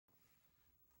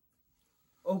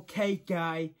Okay,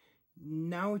 guy.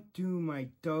 Now do my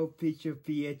dog picture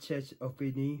VHS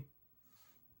opening.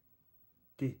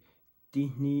 The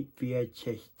Disney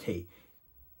VHS tape.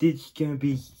 This is gonna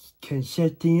be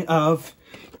consisting of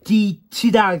the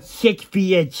 2006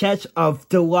 VHS of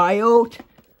The Wild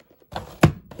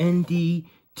and the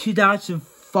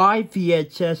 2005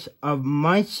 VHS of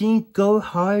My Scene Go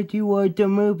Hollywood the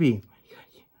movie.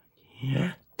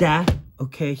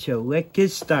 Okay, so let's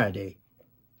get started.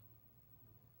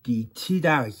 The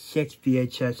 2006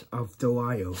 VHS of The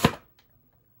Wild.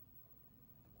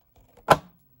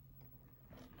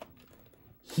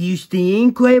 Here's the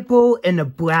ink label and the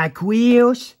black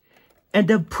wheels. And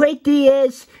the plate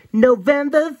is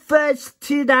November 1st,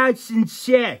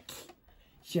 2006.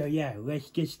 So yeah, let's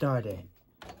get started.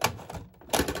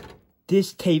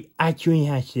 This tape actually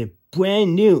has it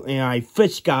brand new and I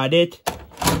first got it.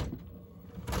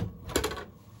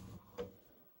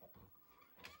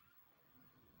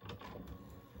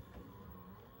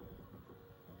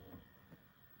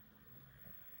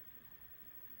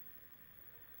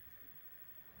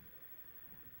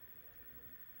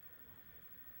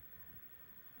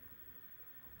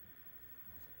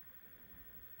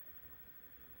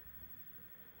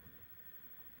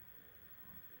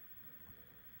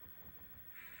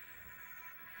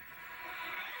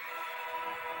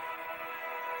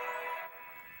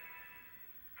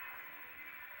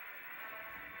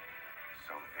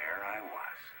 So there I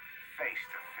was, face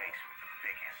to face with the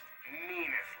biggest,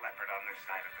 meanest leopard on this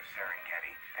side of the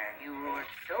Serengeti, and you roared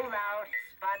so loud his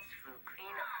spots flew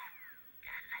clean off.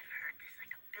 Dad, I've heard this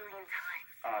like a billion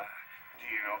times. Do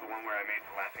you know the one where I made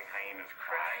the laughing hyenas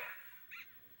cry?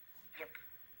 Yep.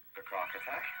 The croc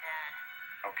attack?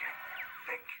 Dad. Okay,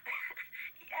 think.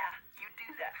 Yeah, you do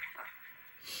that.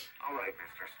 All right,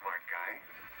 Mr. Smart Guy.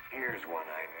 Here's one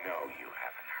I know you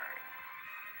haven't heard.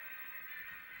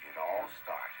 It all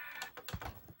started.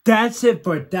 That's it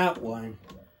for that one.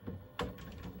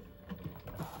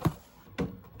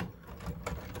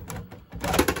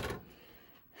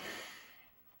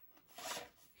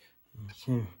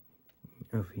 So,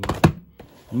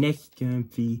 next gonna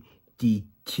be the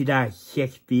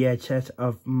 2006 VHS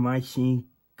of My Scene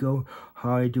Go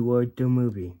Hollywood the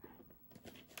movie.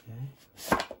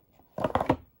 Okay.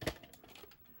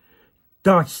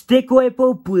 The stick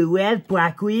label, blue and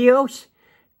black wheels.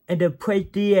 And the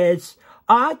plate is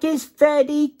August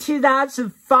 30,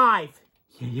 2005.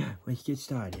 Yeah, let's get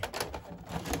started.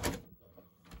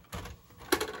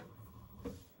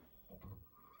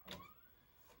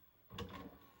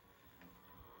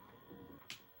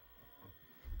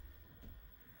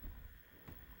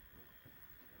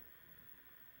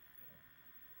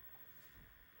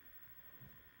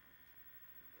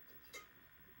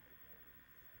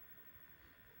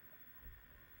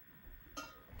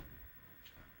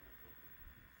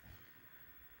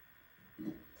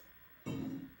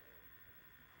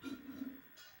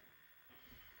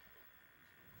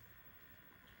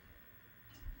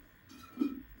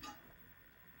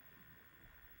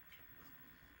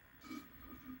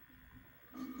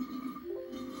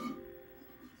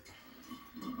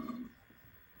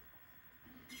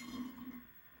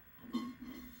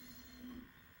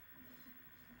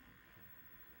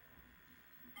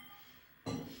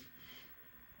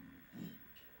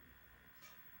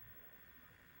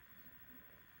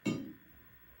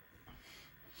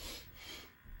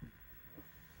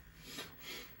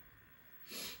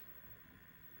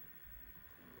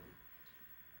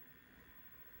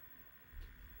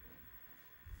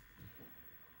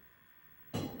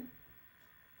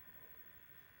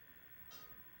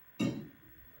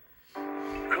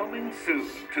 Coming soon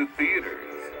to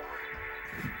theaters.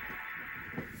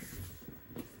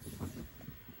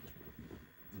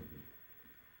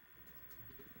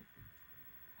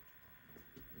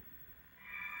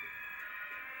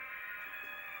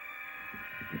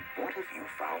 What if you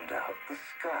found out the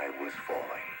sky was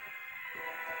falling?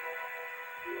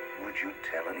 Would you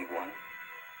tell anyone?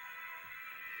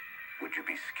 Would you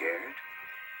be scared?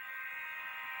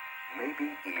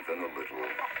 Maybe even a little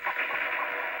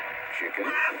chicken?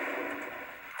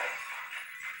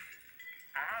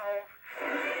 Ow.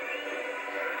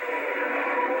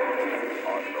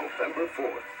 On November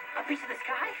 4th. A piece of the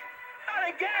sky? Not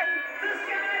again! The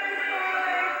sky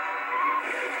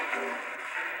is falling!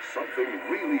 Something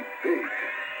really big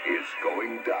is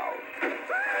going down.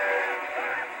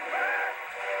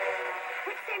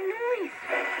 What's that noise?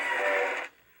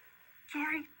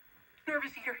 Sorry,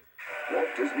 nervous here.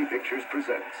 Walt Disney Pictures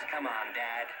presents Come on,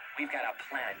 Dad. We've got a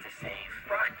planet to save.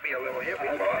 Rock me a little,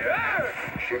 hippie boy.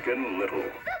 Chicken Little.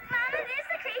 Look, Mama, there's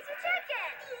the crazy chicken.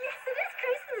 Yes, it is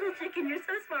crazy little chicken. Chicken, you're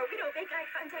so smart. We don't make eye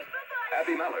contact. Bye-bye.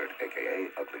 Abby Mallard, a.k.a.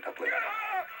 Ugly Duckling.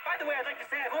 By the way, I'd like to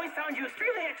say I've always found you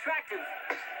extremely attractive.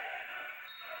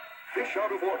 Fish out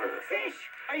of water. Fish,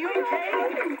 are you okay?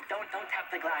 Don't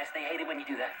tap the glass. They hate it when you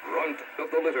do that. Runt of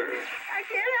the litter. I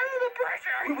can't handle the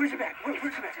pressure. Where's your bag? Where's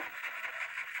your bag?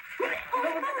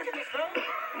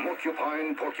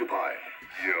 Porcupine, porcupine.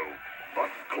 You, butt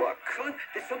cluck. Son,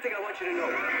 there's something I want you to know.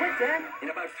 What, Dad? In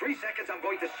about 3 seconds, I'm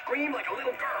going to scream like a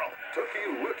little girl. Turkey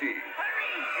rookie.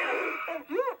 Hurry! Oh,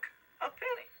 look, a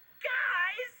penny.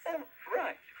 Guys! Oh,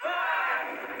 right.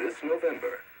 This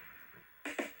November.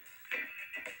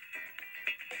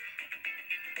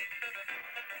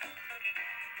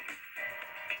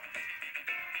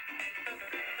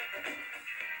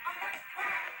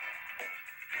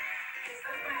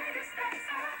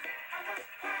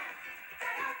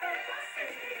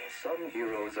 Some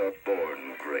heroes are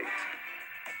born great.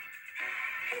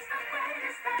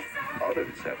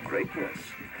 Others have greatness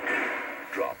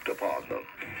dropped upon them.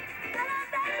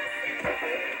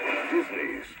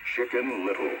 Disney's Chicken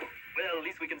Little. Well, at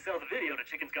least we can sell the video to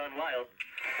Chickens Gone Wild.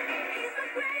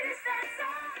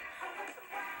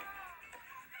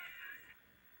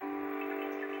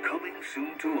 Coming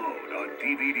soon to own on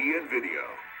DVD and video.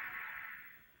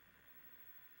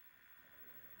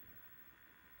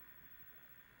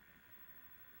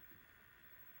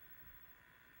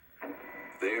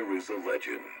 There is a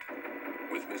legend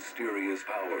with mysterious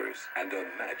powers and a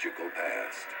magical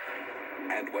past.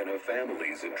 And when a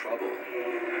family's in trouble,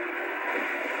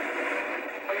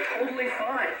 I'm totally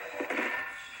fine.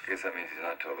 guess that means he's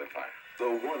not totally fine.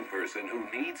 The one person who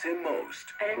needs him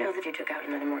most I didn't know that you took out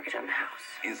another mortgage on the house.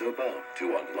 is about to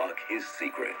unlock his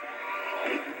secret.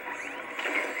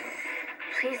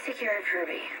 Please take care of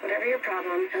Herbie. Whatever your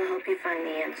problem, he'll help you find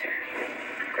the answer.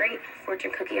 Great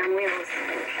fortune cookie on wheels.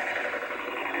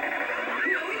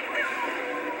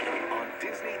 On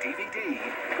Disney DVD,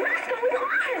 What's going on?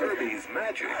 Herbie's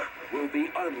magic will be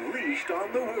unleashed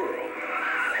on the world.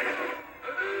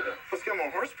 Let's get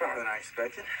more horsepower than I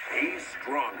expected. He's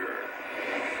stronger.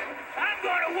 I'm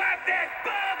gonna wipe that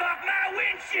bug off my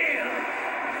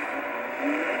windshield!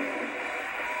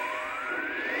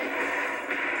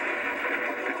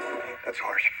 That's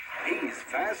harsh. He's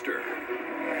faster.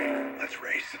 Let's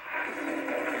race.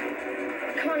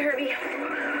 Come on, Herbie.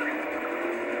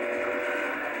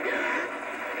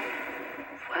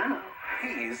 Wow.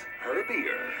 He's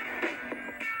Herbier.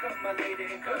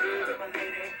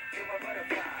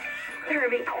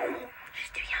 Herbie.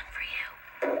 She's too young for you.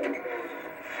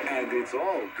 And it's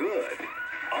all good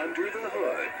under the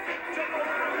hood.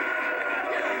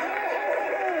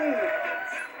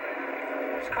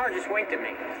 This car just winked at me.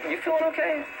 You feeling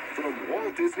okay? From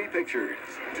Walt Disney Pictures,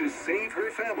 to save her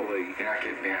family, You're not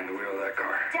getting behind the wheel of that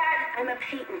car. Dad, I'm a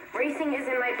Peyton. Racing is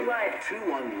in my blood. two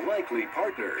unlikely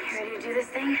partners You ready to do this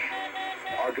thing?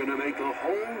 are gonna make the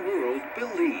whole world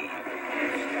believe.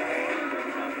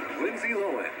 Lindsay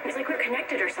Lohan, It's like we're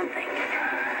connected or something.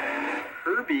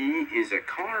 Herbie is a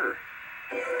car.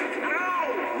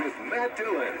 with Matt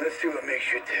Dillon, Let's see what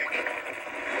makes you tick.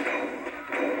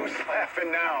 Who's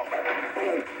laughing now?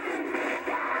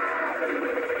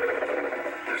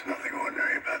 There's nothing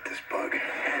ordinary about this bug.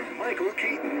 and Michael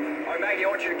Keaton. All right, Maggie, I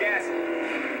want you to gas.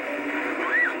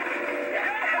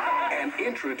 And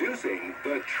introducing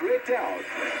the tricked out,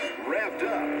 revved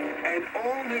up, and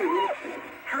all new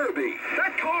Herbie.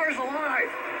 That car is alive!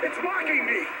 It's mocking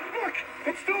me! Look!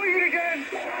 It's doing it again!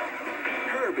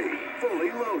 Herbie,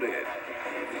 fully loaded.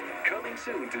 Coming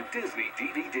soon to Disney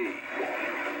DVD.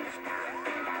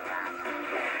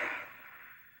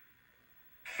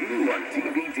 New on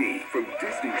DVD from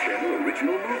Disney Channel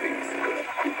Original Movies.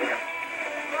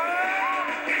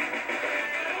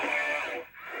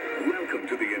 Welcome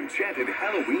to the Enchanted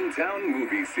Halloween Town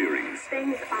movie series.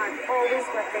 Things aren't always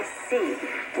what they seem.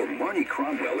 For Marnie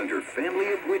Cromwell and her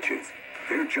family of witches,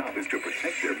 their job is to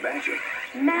protect their magic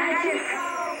Magic.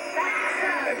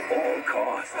 at all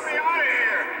costs. Get me out of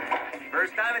here!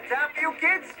 First time in town for you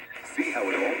kids? See how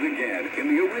it all began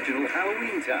in the original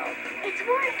Halloween Town. It's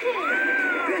working.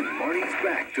 Then Marnie's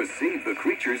back to save the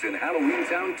creatures in Halloween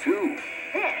Town 2.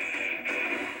 This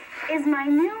is my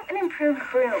new and improved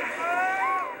broom.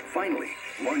 Finally,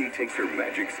 Marnie takes her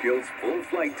magic skills full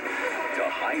flight to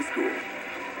high school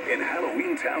in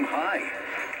Halloween Town High.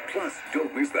 Plus,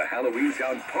 don't miss the Halloween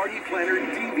Town Party Planner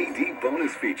DVD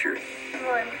bonus feature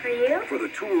One for you. for the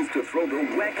tools to throw the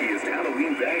wackiest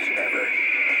Halloween bash ever.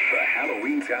 The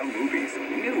Halloween Town movies,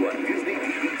 new on Disney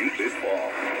DVD this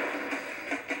fall.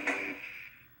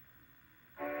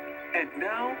 And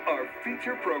now, our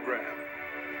feature program.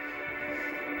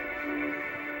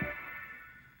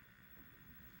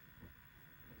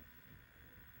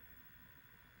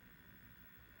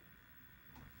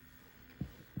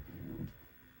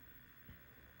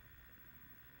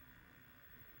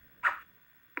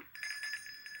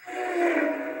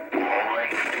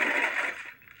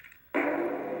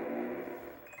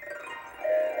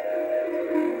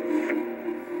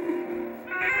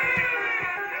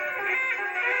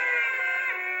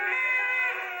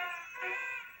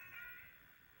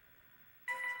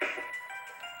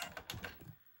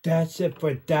 That's it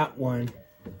for that one.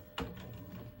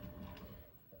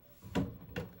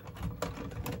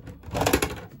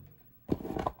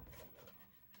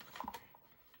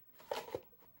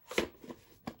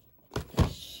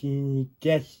 See you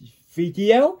guys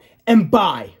video and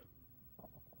bye.